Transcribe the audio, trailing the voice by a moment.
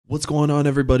What's going on,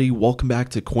 everybody? Welcome back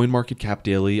to CoinMarketCap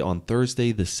Daily on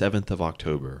Thursday, the 7th of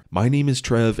October. My name is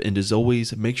Trev, and as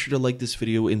always, make sure to like this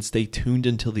video and stay tuned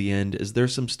until the end as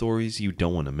there's some stories you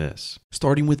don't want to miss.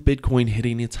 Starting with Bitcoin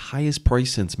hitting its highest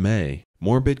price since May,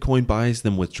 more Bitcoin buys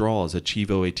than withdrawals at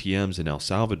Chivo ATMs in El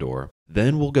Salvador.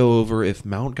 Then we'll go over if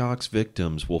Gox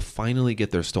Victims will finally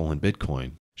get their stolen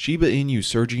Bitcoin. Shiba Inu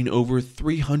surging over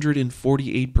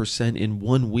 348% in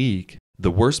 1 week,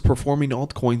 the worst performing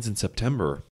altcoins in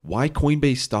September, why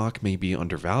Coinbase stock may be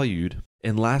undervalued,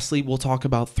 and lastly, we'll talk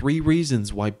about 3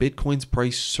 reasons why Bitcoin's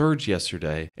price surged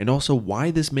yesterday and also why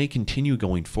this may continue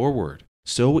going forward.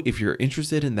 So if you're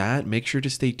interested in that, make sure to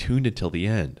stay tuned until the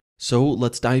end. So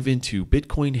let's dive into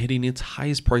Bitcoin hitting its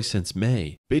highest price since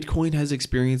May. Bitcoin has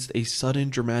experienced a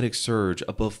sudden dramatic surge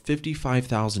above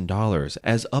 $55,000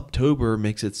 as Uptober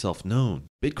makes itself known.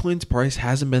 Bitcoin's price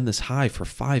hasn't been this high for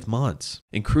 5 months,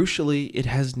 and crucially, it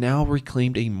has now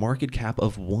reclaimed a market cap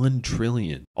of $1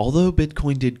 trillion. Although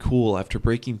Bitcoin did cool after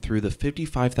breaking through the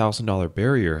 $55,000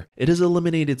 barrier, it has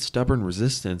eliminated stubborn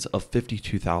resistance of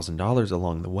 $52,000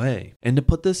 along the way. And to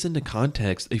put this into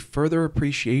context, a further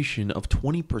appreciation of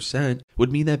 20%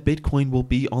 would mean that Bitcoin will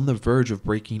be on the verge of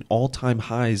breaking all-time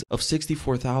highs of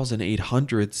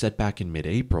 64,800 set back in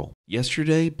mid-April.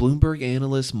 Yesterday, Bloomberg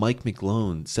analyst Mike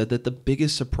McGlone said that the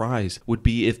biggest surprise would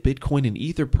be if Bitcoin and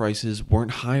Ether prices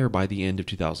weren't higher by the end of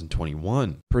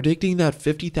 2021, predicting that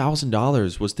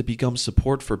 $50,000 was to become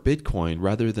support for Bitcoin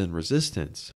rather than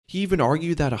resistance. He even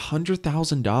argued that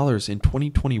 $100,000 in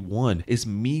 2021 is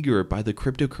meager by the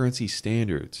cryptocurrency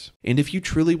standards. And if you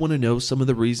truly want to know some of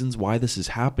the reasons why this is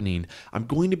happening, I'm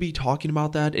going to be talking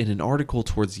about that in an article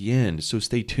towards the end, so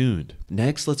stay tuned.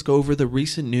 Next, let's go over the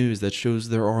recent news that shows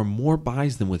there are more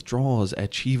buys than withdrawals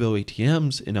at Chivo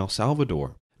ATMs in El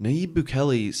Salvador. Nayib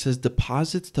Bukele says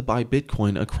deposits to buy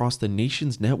Bitcoin across the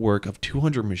nation's network of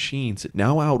 200 machines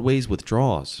now outweighs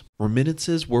withdrawals.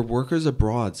 Remittances where workers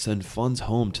abroad send funds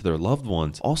home to their loved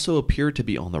ones also appear to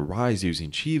be on the rise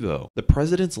using Chivo. The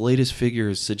president's latest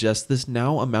figures suggest this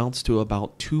now amounts to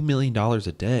about $2 million a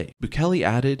day. Bukele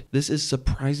added, "This is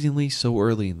surprisingly so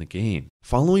early in the game."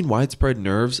 Following widespread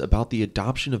nerves about the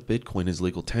adoption of Bitcoin as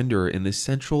legal tender in this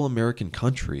Central American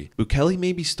country, Bukele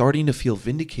may be starting to feel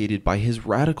vindicated by his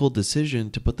radical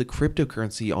decision to put the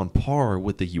cryptocurrency on par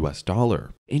with the US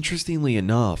dollar. Interestingly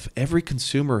enough, every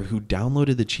consumer who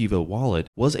downloaded the Chivo wallet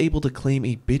was able to claim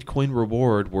a Bitcoin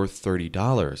reward worth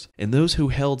 $30, and those who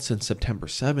held since September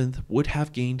 7th would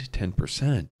have gained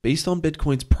 10%. Based on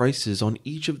Bitcoin's prices on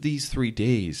each of these 3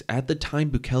 days, at the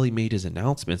time Bukele made his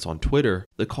announcements on Twitter,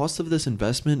 the cost of this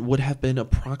investment would have been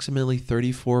approximately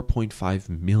 $34.5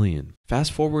 million.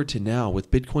 Fast forward to now,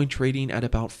 with Bitcoin trading at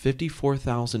about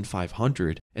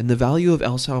 $54,500, and the value of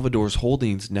El Salvador's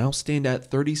holdings now stand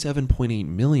at $37.8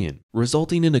 million,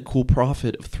 resulting in a cool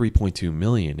profit of $3.2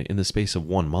 million in the space of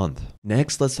 1 month.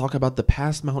 Next, let's talk about the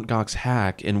past Mt. Gox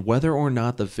hack and whether or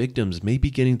not the victims may be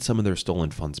getting some of their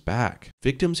stolen funds back.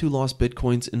 Victims who lost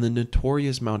Bitcoins in the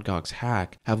notorious Mt. Gox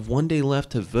hack have 1 day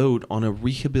left to vote on a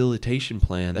rehabilitation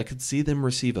plan that could see them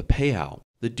receive a payout.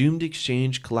 The doomed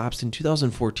exchange collapsed in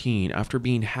 2014 after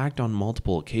being hacked on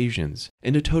multiple occasions,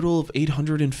 and a total of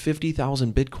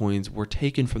 850,000 Bitcoins were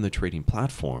taken from the trading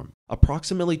platform.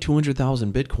 Approximately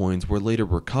 200,000 Bitcoins were later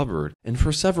recovered, and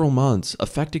for several months,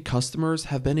 affected customers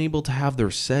have been able to have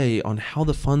their say on how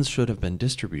the funds should have been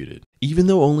distributed. Even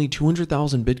though only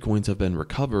 200,000 Bitcoins have been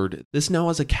recovered, this now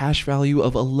has a cash value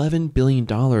of $11 billion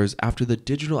after the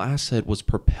digital asset was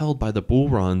propelled by the bull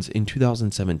runs in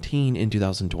 2017 and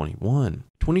 2021.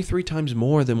 23 times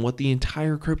more than what the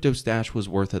entire crypto stash was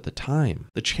worth at the time.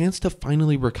 The chance to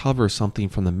finally recover something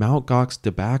from the Mt. Gox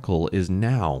debacle is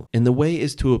now, and the way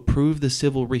is to approve the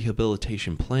civil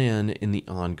rehabilitation plan in the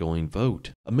ongoing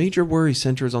vote. A major worry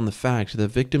centers on the fact that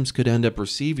victims could end up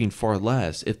receiving far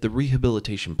less if the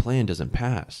rehabilitation plan doesn't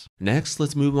pass. Next,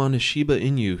 let's move on to Shiba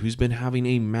Inu, who's been having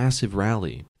a massive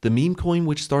rally. The meme coin,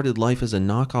 which started life as a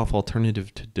knockoff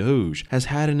alternative to Doge, has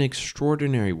had an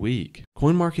extraordinary week.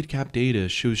 CoinMarketCap data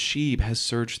shows SHIB has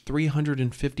surged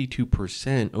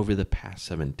 352% over the past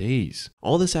 7 days.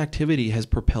 All this activity has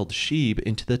propelled SHIB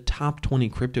into the top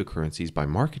 20 cryptocurrencies by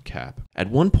market cap.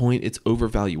 At one point, its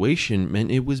overvaluation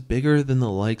meant it was bigger than the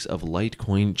likes of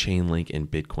Litecoin, Chainlink, and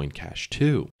Bitcoin Cash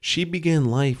 2. SHIB began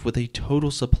life with a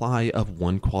total supply of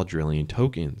 1 quadrillion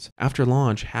tokens. After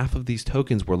launch, half of these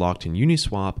tokens were locked in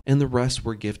Uniswap, and the rest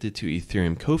were gifted to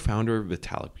Ethereum co-founder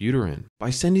Vitalik Buterin.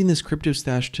 By sending this crypto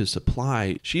stash to supply,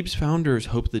 SHIB's founder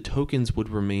investors hoped the tokens would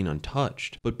remain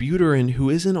untouched. But Buterin, who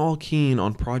isn't all keen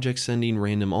on projects sending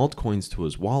random altcoins to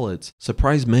his wallets,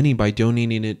 surprised many by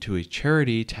donating it to a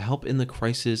charity to help in the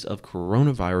crisis of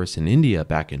coronavirus in India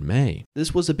back in May.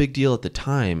 This was a big deal at the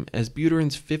time, as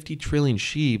Buterin's 50 trillion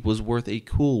SHIB was worth a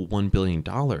cool $1 billion.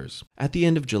 At the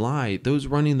end of July, those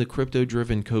running the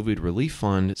crypto-driven COVID relief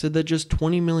fund said that just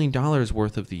 $20 million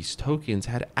worth of these tokens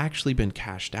had actually been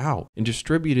cashed out and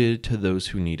distributed to those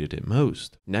who needed it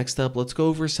most. Next up, let's go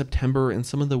over September and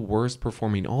some of the worst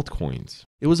performing altcoins.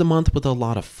 It was a month with a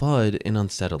lot of FUD and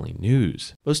unsettling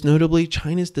news, most notably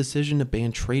China's decision to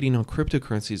ban trading on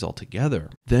cryptocurrencies altogether.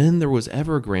 Then there was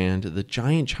Evergrande, the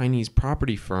giant Chinese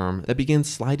property firm that began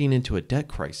sliding into a debt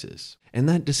crisis, and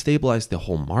that destabilized the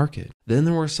whole market. Then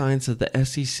there were signs that the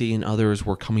SEC and others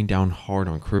were coming down hard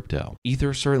on crypto.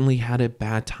 Ether certainly had a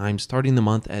bad time, starting the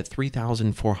month at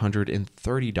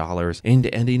 $3,430 and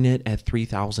ending it at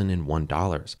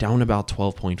 $3,001, down about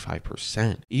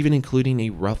 12.5%, even including a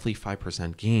roughly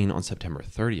 5% gain on September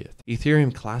 30th.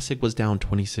 Ethereum Classic was down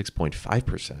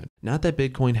 26.5%. Not that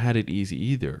Bitcoin had it easy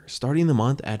either, starting the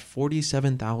month at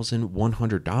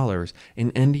 $47,100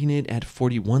 and ending it at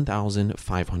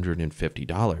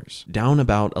 $41,550, down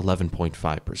about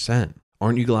 11.5%.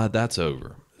 Aren't you glad that's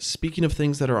over? Speaking of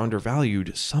things that are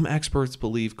undervalued, some experts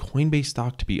believe Coinbase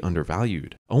stock to be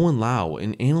undervalued. Owen Lau,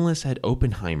 an analyst at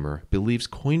Oppenheimer, believes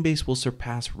Coinbase will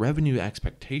surpass revenue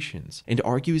expectations and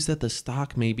argues that the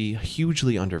stock may be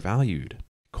hugely undervalued.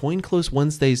 Coin closed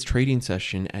Wednesday's trading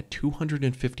session at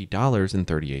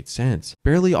 $250.38,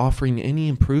 barely offering any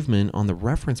improvement on the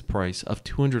reference price of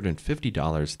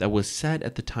 $250 that was set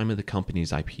at the time of the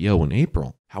company's IPO in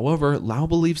April. However, Lau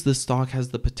believes the stock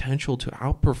has the potential to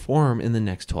outperform in the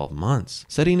next 12 months,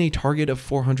 setting a target of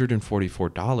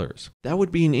 $444. That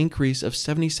would be an increase of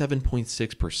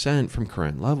 77.6% from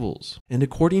current levels. And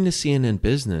according to CNN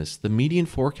Business, the median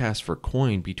forecast for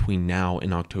Coin between now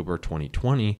and October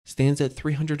 2020 stands at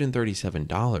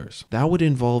 $337. That would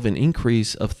involve an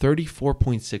increase of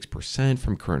 34.6%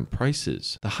 from current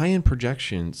prices. The high-end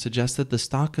projection suggests that the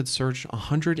stock could surge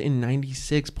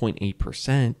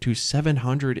 196.8% to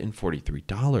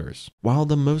 $743, while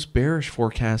the most bearish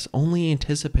forecast only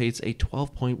anticipates a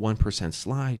 12.1%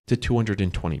 slide to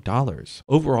 $220.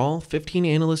 Overall, 15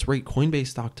 analysts rate Coinbase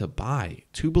stock to buy,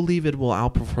 2 believe it will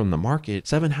outperform the market,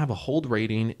 7 have a hold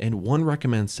rating, and 1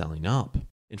 recommends selling up.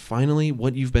 And finally,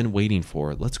 what you've been waiting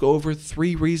for. Let's go over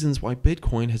 3 reasons why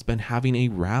Bitcoin has been having a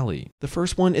rally. The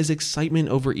first one is excitement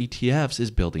over ETFs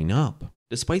is building up.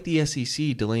 Despite the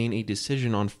SEC delaying a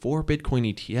decision on 4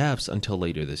 Bitcoin ETFs until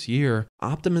later this year,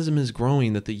 optimism is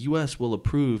growing that the US will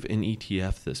approve an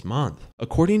ETF this month.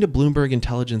 According to Bloomberg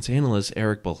intelligence analyst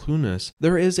Eric Balchunas,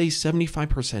 there is a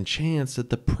 75% chance that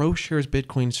the ProShares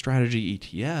Bitcoin Strategy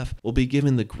ETF will be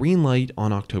given the green light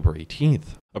on October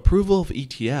 18th. Approval of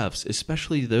ETFs,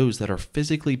 especially those that are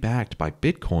physically backed by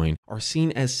Bitcoin, are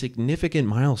seen as significant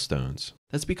milestones.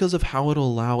 That's because of how it'll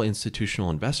allow institutional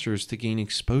investors to gain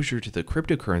exposure to the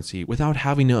cryptocurrency without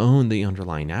having to own the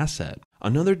underlying asset.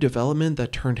 Another development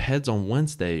that turned heads on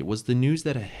Wednesday was the news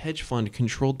that a hedge fund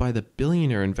controlled by the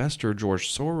billionaire investor George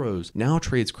Soros now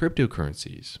trades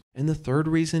cryptocurrencies. And the third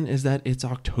reason is that it's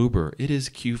October, it is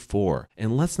Q4,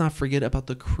 and let's not forget about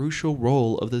the crucial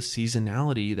role of the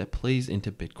seasonality that plays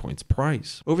into Bitcoin's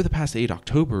price. Over the past 8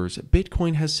 Octobers,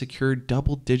 Bitcoin has secured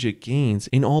double-digit gains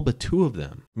in all but 2 of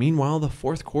them. Meanwhile, the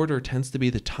fourth quarter tends to be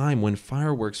the time when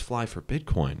fireworks fly for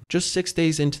Bitcoin. Just 6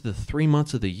 days into the 3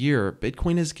 months of the year,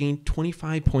 Bitcoin has gained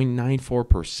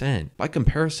 25.94%. By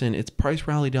comparison, its price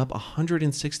rallied up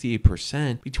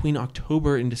 168% between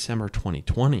October and December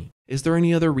 2020. Is there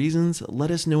any other reasons?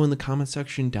 Let us know in the comment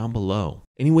section down below.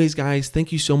 Anyways guys,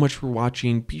 thank you so much for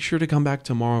watching. Be sure to come back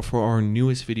tomorrow for our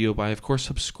newest video by of course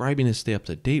subscribing to stay up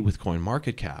to date with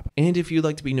CoinMarketCap. And if you'd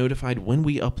like to be notified when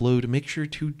we upload, make sure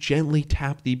to gently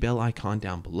tap the bell icon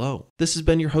down below. This has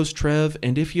been your host Trev,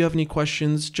 and if you have any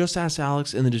questions, just ask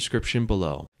Alex in the description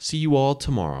below. See you all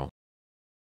tomorrow.